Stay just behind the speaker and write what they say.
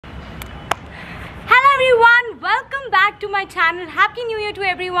to my channel. Happy New Year to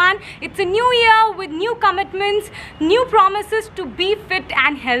everyone. It's a new year with new commitments, new promises to be fit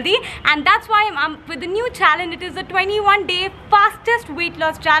and healthy, and that's why I'm with a new challenge. It is a 21-day fastest weight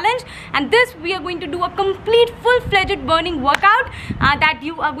loss challenge, and this we are going to do a complete full-fledged burning workout that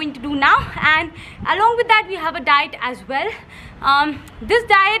you are going to do now, and along with that we have a diet as well. This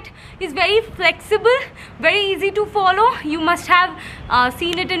diet is very flexible, very easy to follow. You must have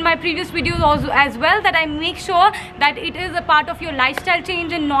seen it in my previous videos also as well, that I make sure that it is a part of your lifestyle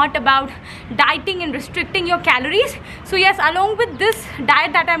change and not about dieting and restricting your calories. So yes, along with this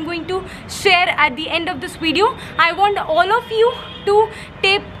diet that I'm going to share at the end of this video, I want all of you to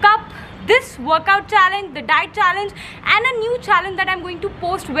take up this workout challenge, the diet challenge, and a new challenge that I'm going to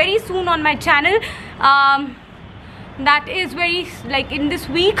post very soon on my channel. That is very like in this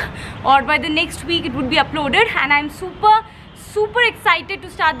week or by the next week it would be uploaded, and I'm super excited to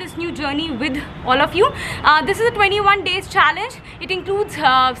start this new journey with all of you. This is a 21 days challenge. It includes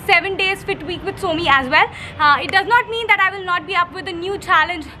 7 days fit week with Somi as well. It does not mean that I will not be up with a new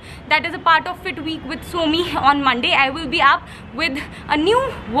challenge that is a part of fit week with Somi on Monday. I will be up with a new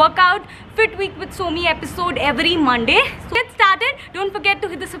workout fit week with Somi episode every Monday. So get started. Don't forget to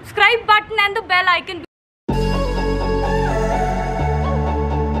hit the subscribe button and the bell icon.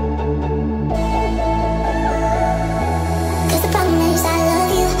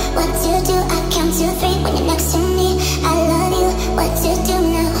 When you're next to me, I love you. What to do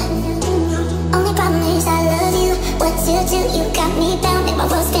now? Only problem is I love you. What to do? You got me down, make my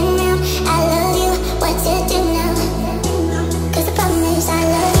world spin round. I love you. What to do now? Cause the problem is I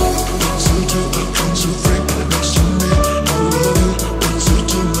love you. What to do? I come to think when you're next to me. I love you. What to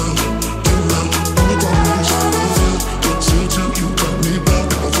do now? Only problem is I love you. What to do? You got me down, make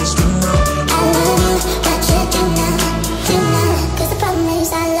my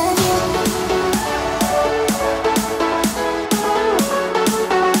world spin round. I love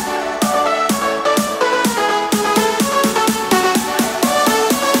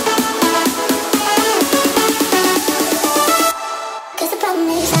you. What to do now? Do now? Cause the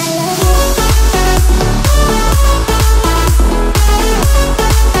problem is I love you.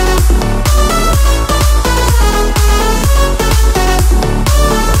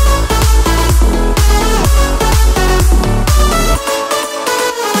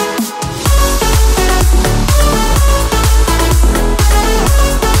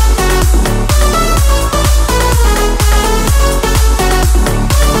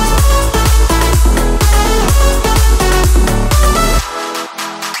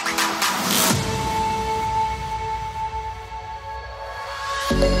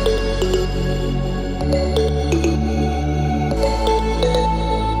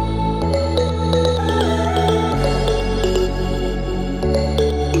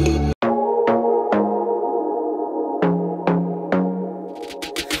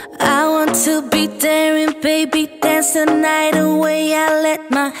 To be daring, baby, dance the night away. I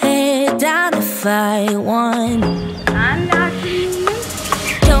let my head down if I won.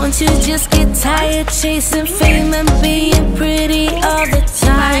 Don't you just get tired chasing fame and being pretty all the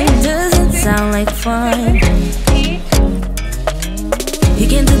time? Doesn't sound like fun. You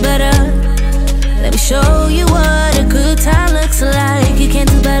can do better. Let me show you what a good time looks like. You can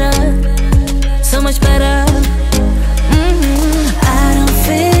do better, so much better. I don't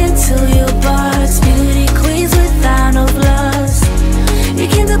fit into your parts, beauty queens without no flaws. You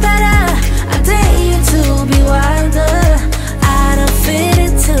can do better, I dare you to be wilder. I don't fit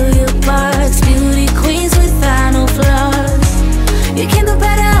into your parts, beauty queens without no flaws. You can do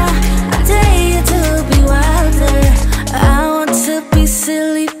better, I dare you to be wilder. I want to be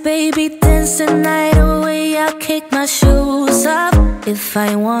silly, baby, dance the night away. I'll kick my shoes off if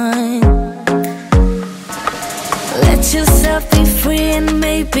I want. Let yourself be free, and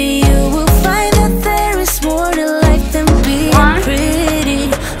maybe you will find that there is more to life than being pretty.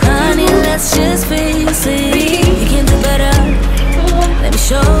 Honey, let's just face it. You can do better. Let me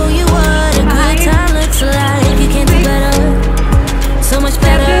show you what a good time looks like. You can do better, so much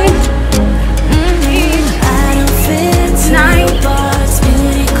better. I don't fit into your parts,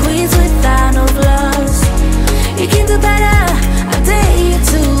 beauty queens without no flaws. You can do better, I dare you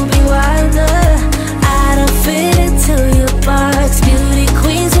to be wilder. I don't fit into your parts, beauty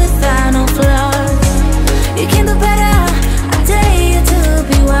queens without no flaws. You can do better, I dare you to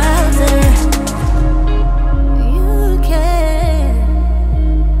be wilder.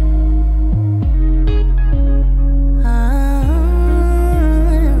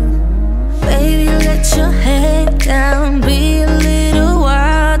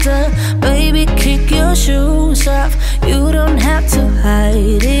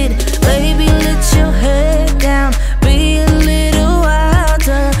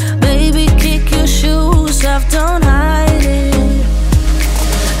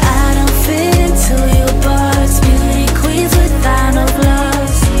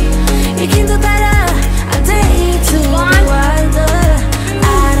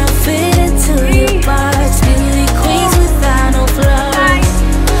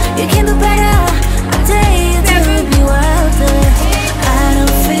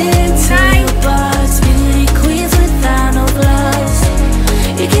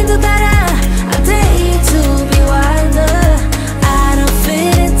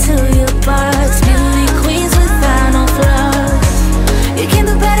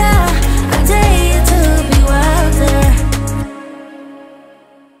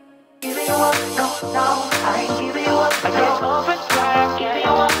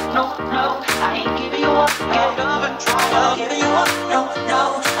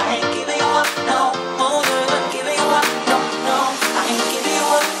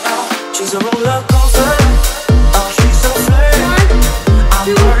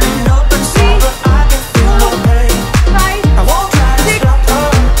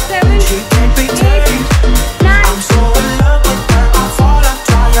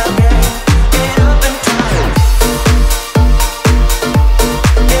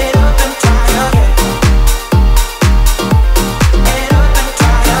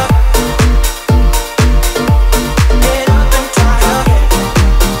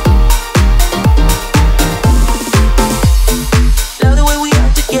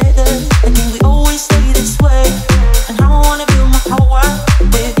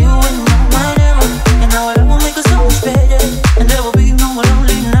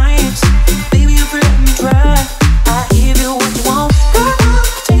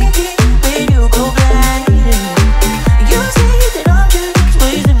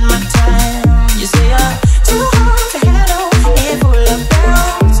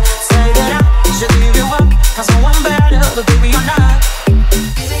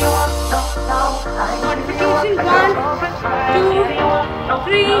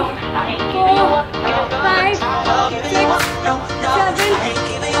 3, 4, 5, 6, 7, 8,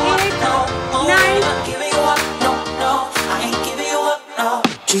 9.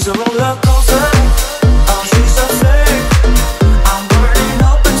 She's a roller coaster. Oh, she's a fake. I'm burning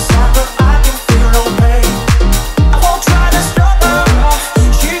up inside, but I can feel no pain. I won't try to stop her.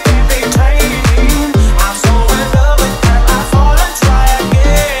 She can't be tamed. I'm so in love with her. I fall and try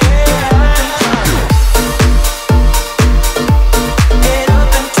again. Get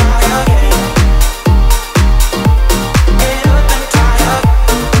up and try again. Get up and try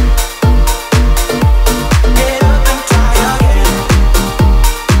again. Get up and try again.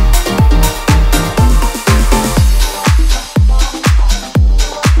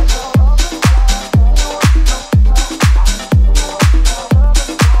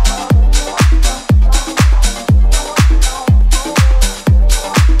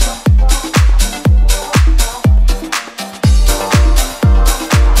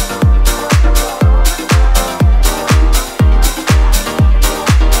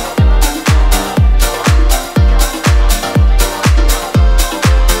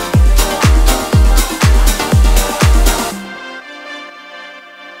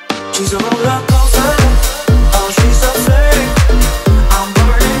 She's a roller coaster. Oh, she's a fake. I'm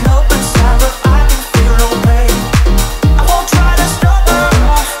burning up inside, but I can feel no pain. I won't try to stop her.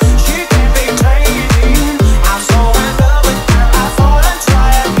 She can't be tamed. I'm so in love with her. I fall and try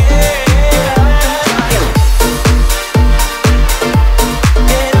again.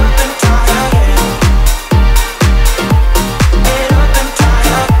 Get up and try again. Get up and try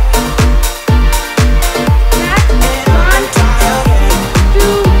again. Get up and try again.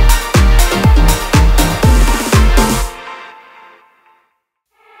 2.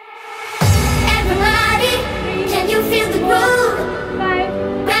 Everybody, can you feel the groove?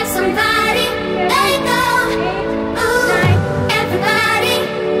 5, Grab somebody, let it go. Ooh, everybody,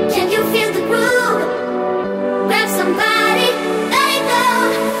 can you feel the groove? Grab somebody, let it go.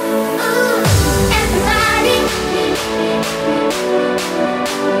 Ooh, everybody,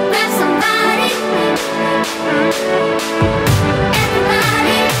 grab somebody.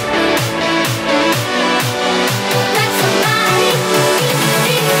 Everybody, grab somebody.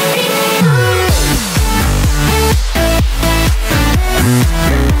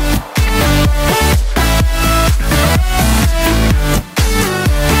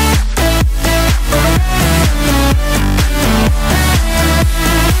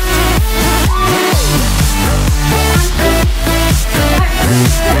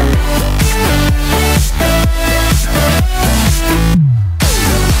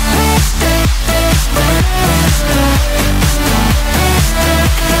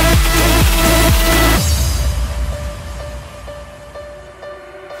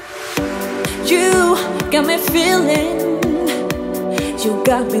 You got me feeling, you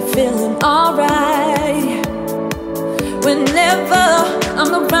got me feeling alright. Whenever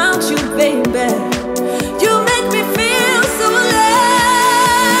I'm around you, baby, you make me feel so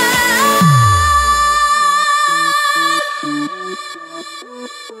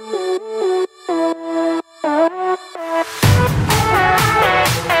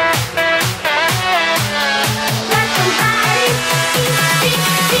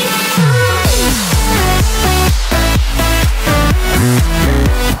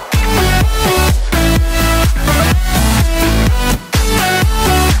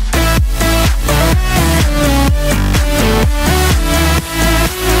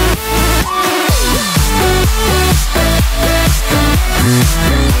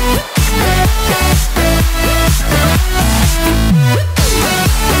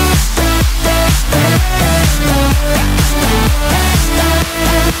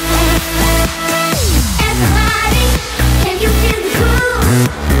Everybody, can you feel the groove?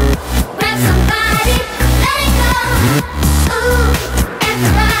 Grab somebody, let it go. Ooh,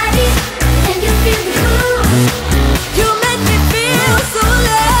 everybody, can you feel the groove? you make me feel so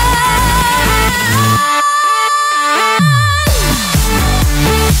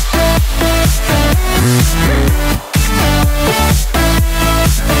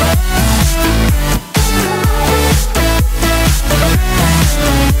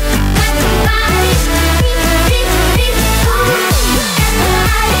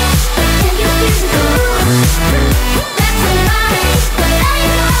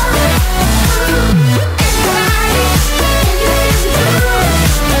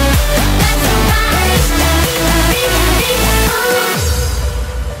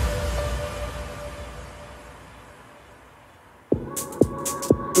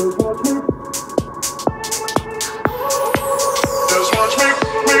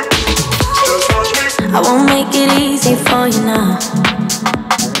I won't make it easy for you now.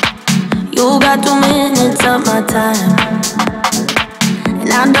 got 2 minutes of my time,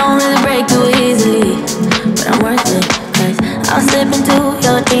 and I don't really break too easily, but I'm worth it, cause I'll slip into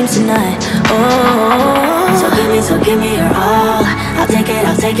your dreams tonight. Oh, so give me your all. I'll take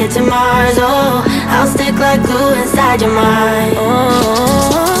it to Mars. Oh, I'll stick like glue inside your mind.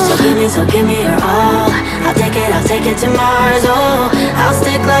 Oh, so give me your all. I'll take it to Mars. Oh, I'll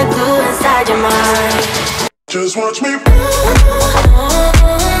stick like glue inside your mind. Just watch me.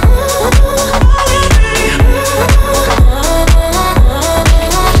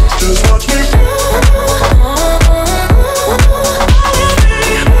 Just watch me.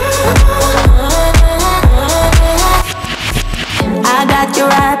 I got you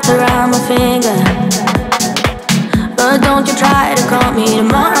wrapped around my finger, but don't you try to call me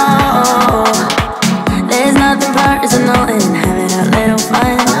tomorrow. There's nothing personal in having a little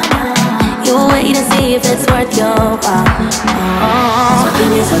fun. You wait and see if it's worth your while. Oh,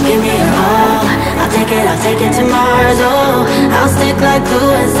 so give me your all. I'll take it to Mars. Oh, I'll stick like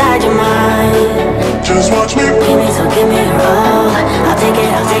glue inside your mind. Just watch me. Give me your all. I'll take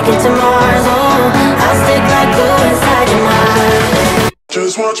it to Mars. Oh, I'll stick like glue inside your mind.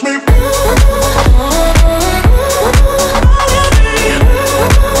 Just watch me.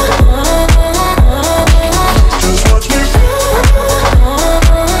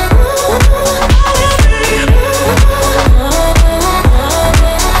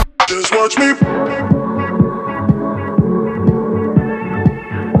 Just watch me.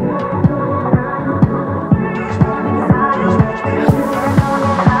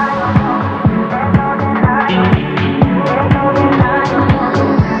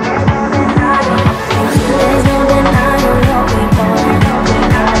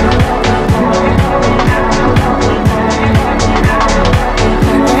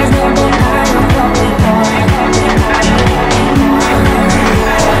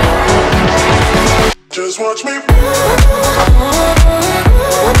 Just watch me.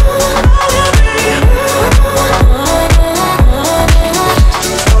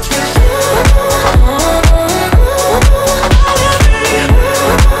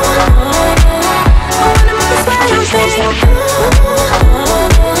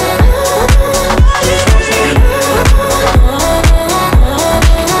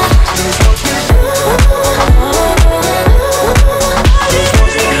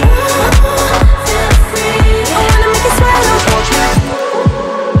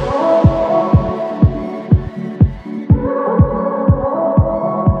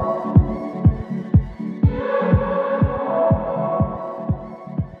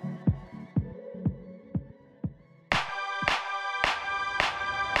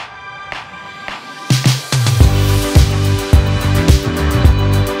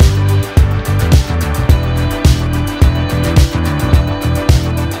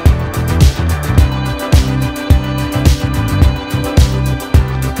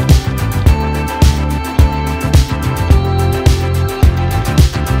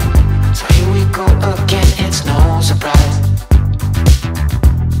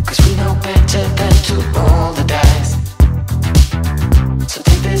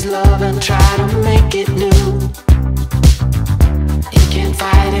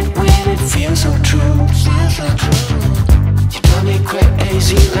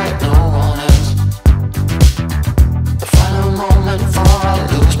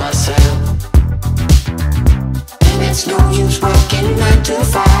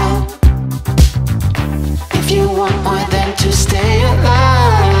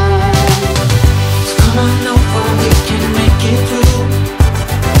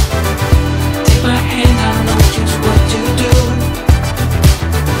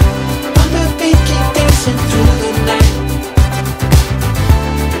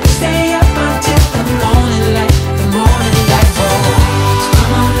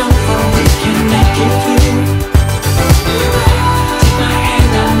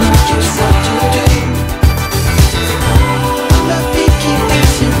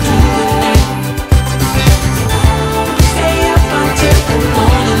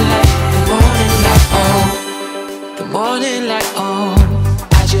 Morning like, oh,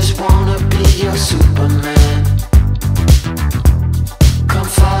 I just wanna be your Superman.